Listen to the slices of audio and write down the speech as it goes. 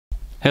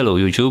Hello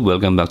YouTube,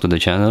 welcome back to the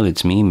channel.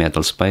 It's me,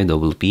 Metal Spy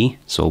Double P.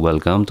 So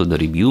welcome to the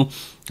review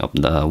of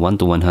the 1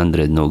 to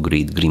 100 no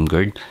grade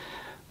Grimgerde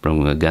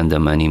from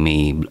Gundam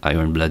anime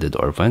Iron Blooded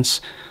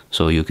Orphans.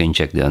 So you can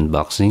check the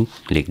unboxing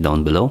link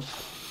down below.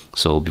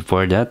 So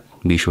before that,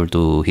 be sure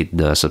to hit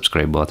the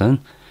subscribe button.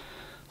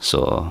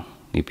 So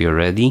if you're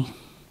ready,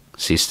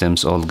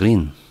 systems all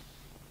green.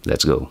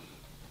 Let's go.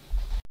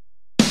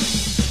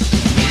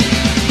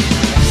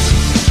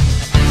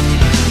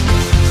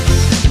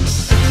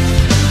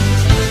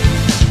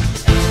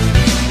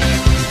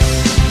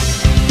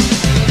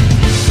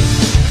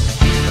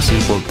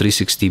 Simple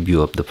 360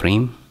 view of the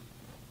frame.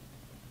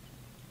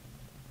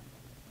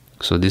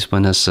 So this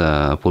one has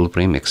a full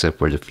frame except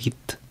for the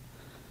feet.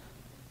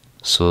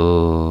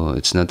 So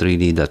it's not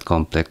really that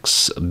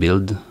complex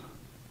build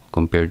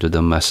compared to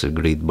the master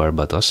grade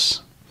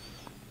Barbatos.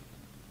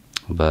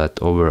 But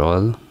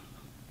overall,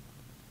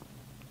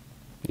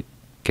 it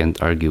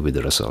can't argue with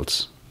the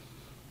results.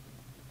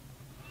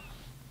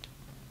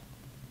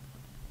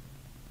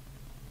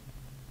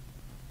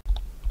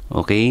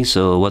 Okay,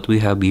 so what we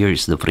have here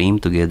is the frame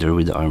together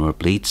with the armor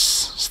plates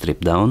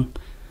stripped down.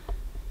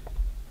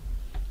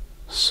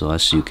 So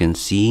as you can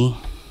see,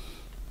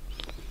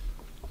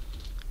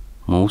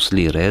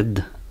 mostly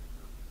red.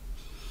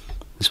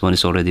 This one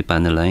is already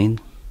panel lined.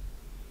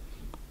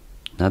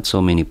 Not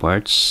so many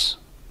parts,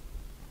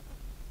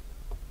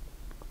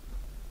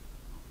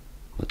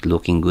 but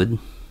looking good.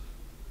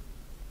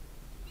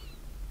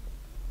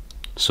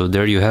 So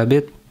there you have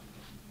it,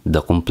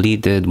 the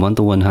completed 1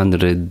 to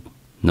 100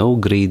 no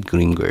grade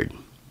Grimgerde.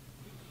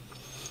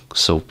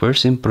 So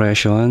first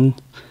impression,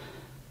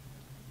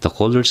 the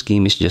color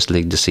scheme is just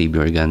like the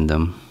Savior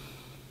Gundam.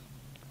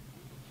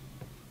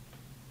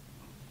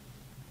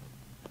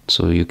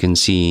 So you can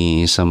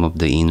see some of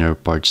the inner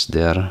parts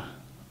there,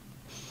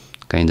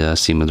 kinda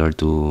similar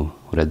to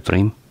Red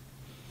Frame,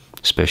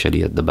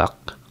 especially at the back.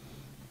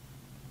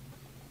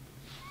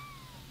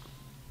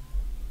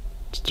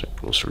 Let's try a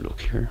closer look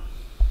here.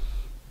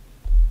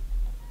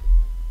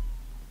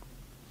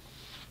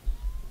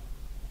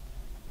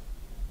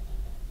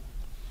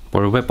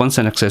 For weapons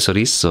and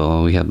accessories,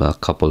 so we have a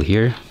couple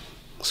here.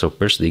 So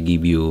first they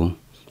give you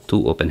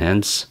 2 open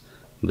hands,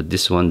 but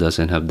this one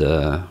doesn't have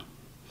the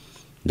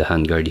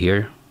handguard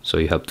here, so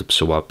you have to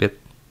swap it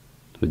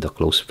with the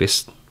closed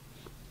fist.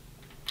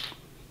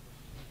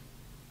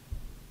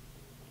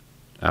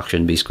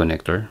 Action base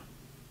connector.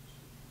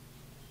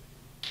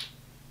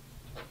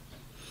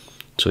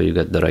 So you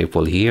got the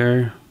rifle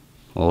here,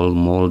 all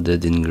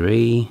molded in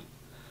gray.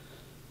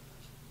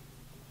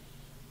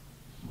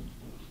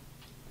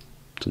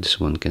 So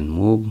this one can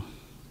move,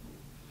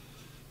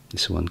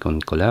 this one can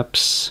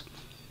collapse,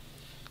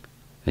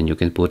 and you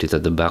can put it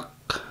at the back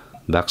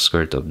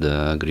skirt of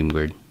the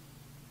Grimgerde.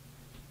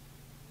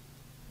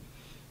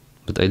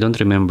 But I don't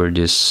remember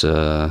this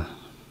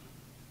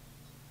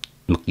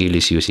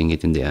McGillis using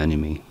it in the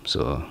anime,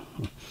 so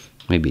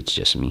maybe it's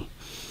just me.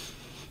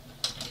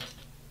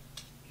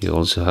 You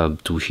also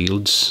have 2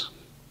 shields,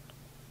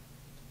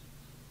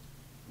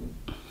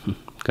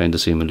 kind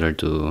of similar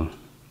to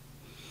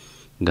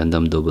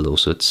Gundam 00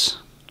 suits,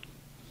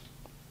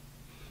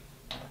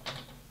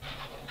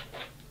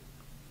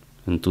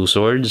 and 2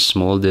 swords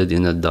molded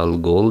in a dull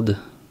gold.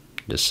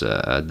 Just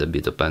add a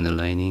bit of panel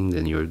lining,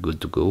 then you're good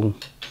to go.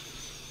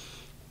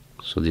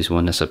 So this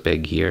one has a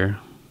peg here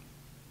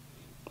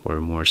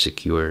for more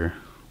secure.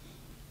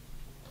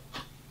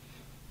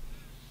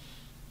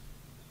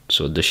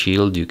 So the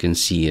shield, you can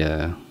see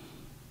a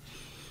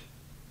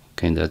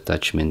kind of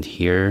attachment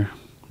here.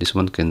 This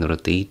one can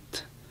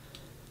rotate,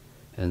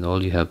 and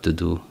all you have to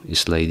do is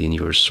slide in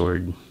your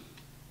sword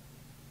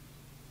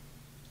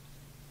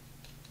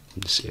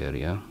in this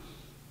area.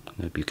 I don't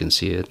know if you can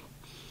see it.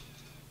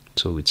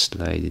 So it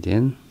slide it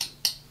in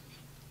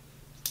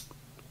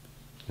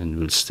and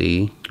will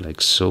stay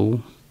like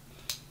so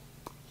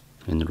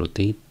and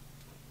rotate.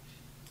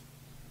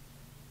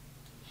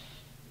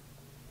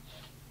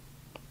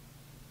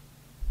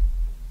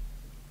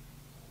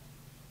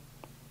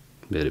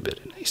 Very,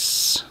 very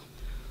nice.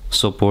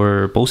 So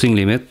for posing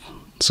limit,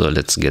 so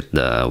let's get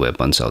the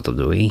weapons out of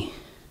the way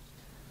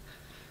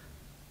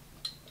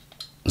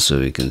so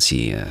we can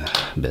see a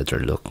better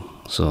look.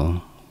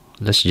 So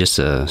let's just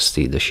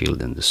stay the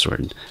shield and the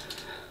sword.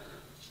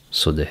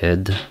 So the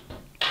head,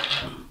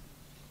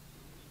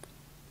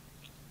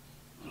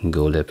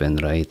 go left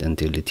and right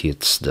until it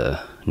hits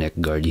the neck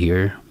guard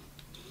here.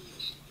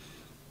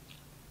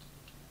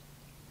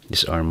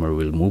 This armor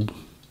will move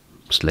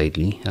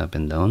slightly up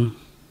and down.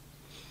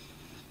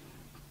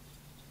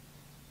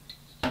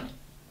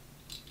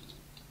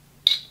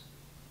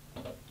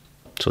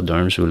 So the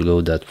arms will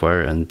go that far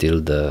until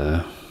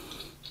the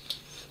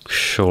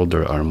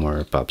shoulder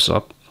armor pops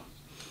up.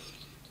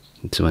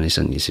 This one is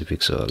an easy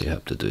fix, so all you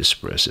have to do is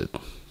press it.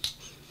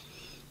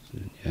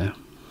 Yeah.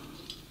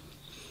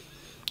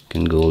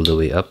 Can go all the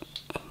way up.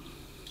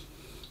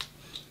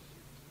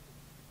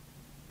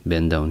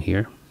 Bend down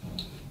here.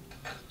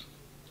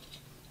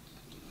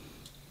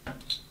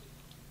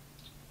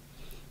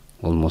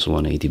 almost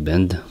 180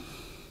 bend.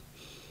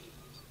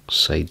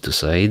 side to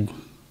side,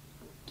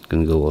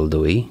 can go all the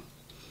way.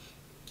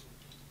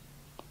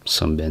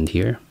 Some bend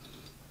here,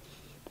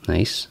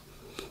 nice.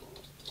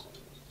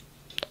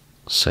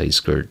 Side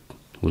skirt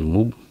will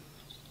move.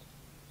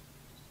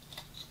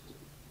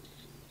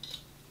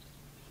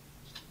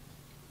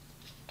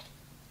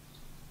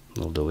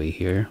 All the way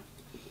here.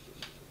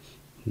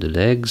 The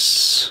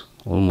legs,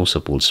 almost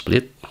a full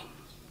split.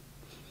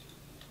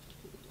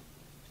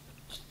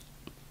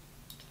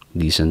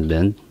 Decent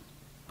bend,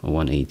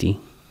 180.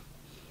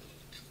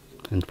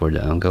 And for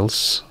the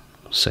ankles,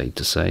 side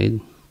to side.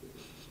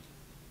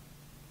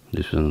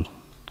 This one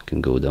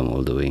can go down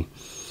all the way.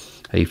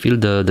 I feel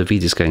the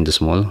feet is kind of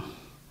small,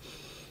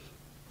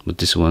 but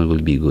this one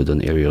will be good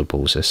on aerial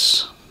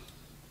poses.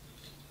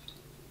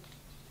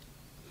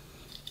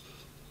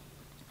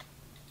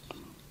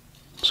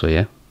 So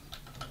yeah,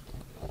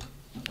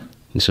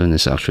 this one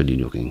is actually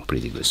looking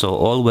pretty good. So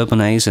all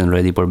weaponized and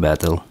ready for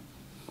battle.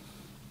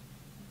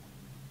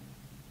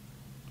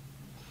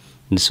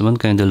 This one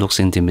kind of looks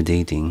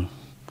intimidating.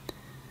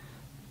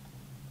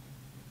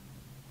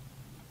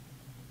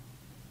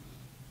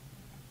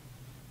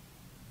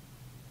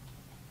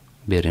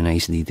 Very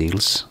nice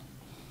details,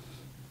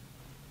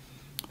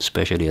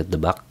 especially at the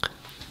back.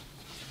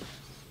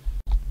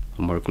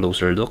 A more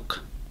closer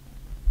look.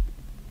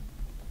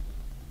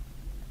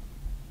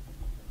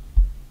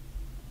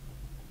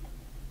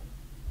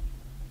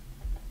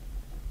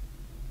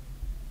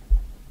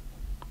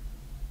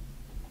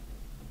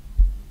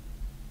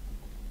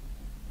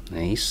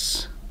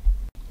 Nice.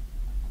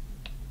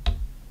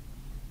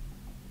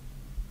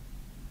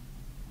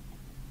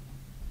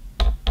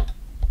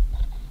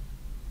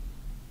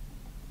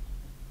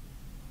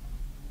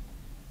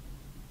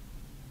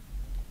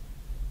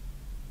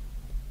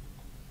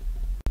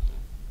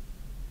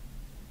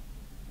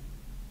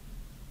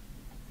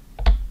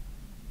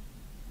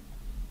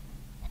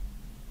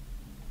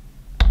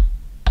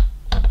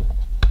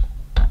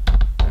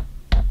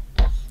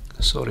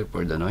 Sorry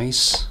for the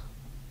noise.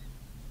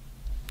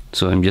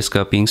 So I'm just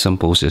copying some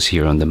poses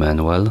here on the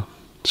manual.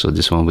 So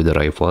this one with the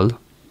rifle,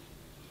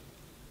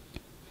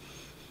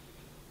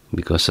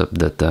 because of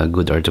that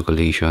good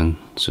articulation.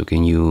 So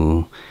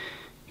you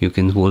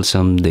can hold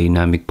some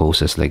dynamic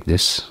poses like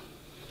this.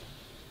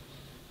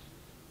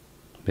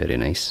 Very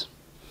nice.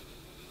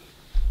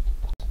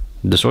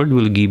 The sword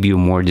will give you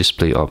more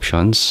display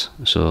options,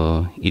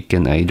 so it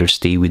can either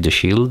stay with the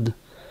shield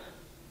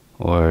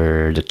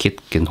or the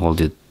kit can hold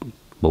it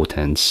both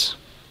hands.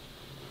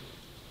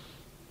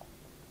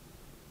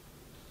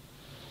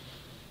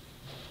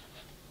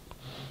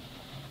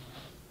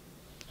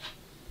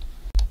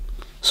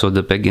 So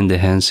the peg in the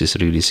hands is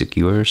really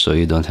secure, so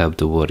you don't have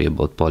to worry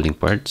about falling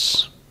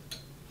parts.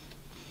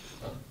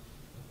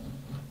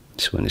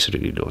 This one is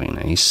really looking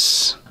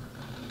nice.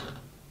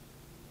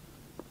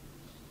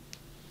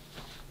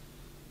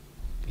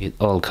 It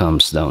all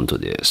comes down to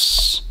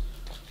this,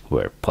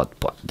 where pot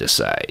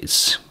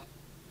decides.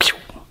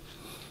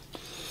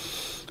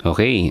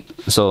 Okay,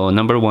 so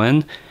number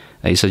one,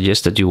 I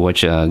suggest that you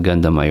watch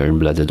Gundam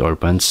Iron-Blooded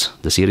Orphans.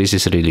 The series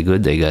is really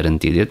good, I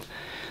guaranteed it.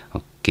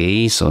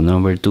 Okay, so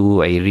number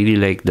two, I really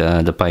like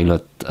the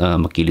pilot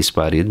Makilis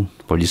Parid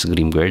for this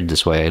Grimgerde.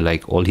 That's why I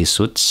like all his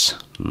suits.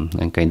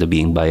 I'm kind of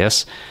being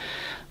biased,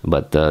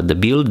 but the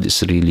build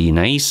is really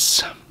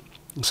nice.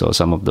 So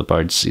some of the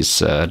parts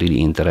is really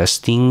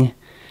interesting.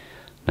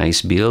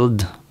 Nice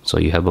build. So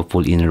you have a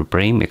full inner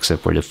frame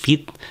except for the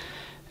feet,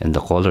 and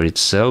the color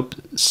itself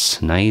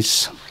is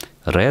nice.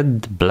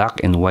 Red, black,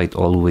 and white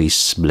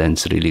always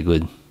blends really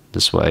good.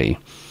 That's why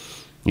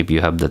if you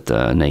have that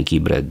Nike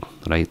bread,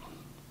 right?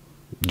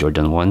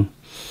 Jordan 1.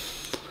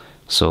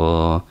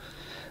 So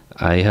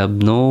I have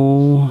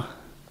no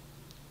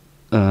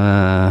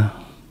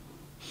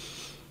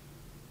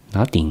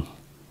nothing.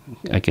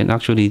 I can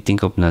actually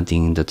think of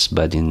nothing that's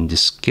bad in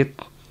this kit.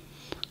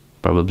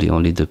 Probably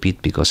only the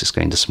feet because it's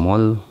kind of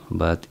small,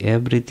 but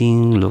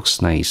everything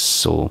looks nice.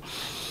 So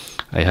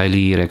I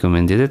highly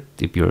recommended it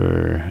if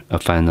you're a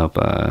fan of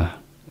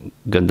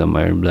Gundam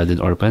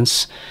Iron-Blooded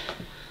Orphans.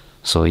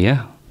 So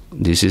yeah,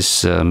 this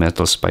is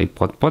Metal Spy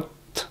Pot.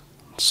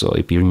 So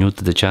if you're new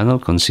to the channel,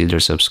 consider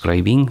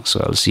subscribing. So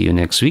I'll see you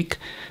next week.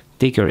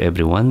 Take care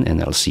everyone,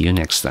 and I'll see you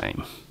next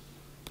time.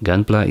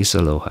 Gunpla is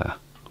Aloha.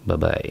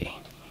 Bye-bye.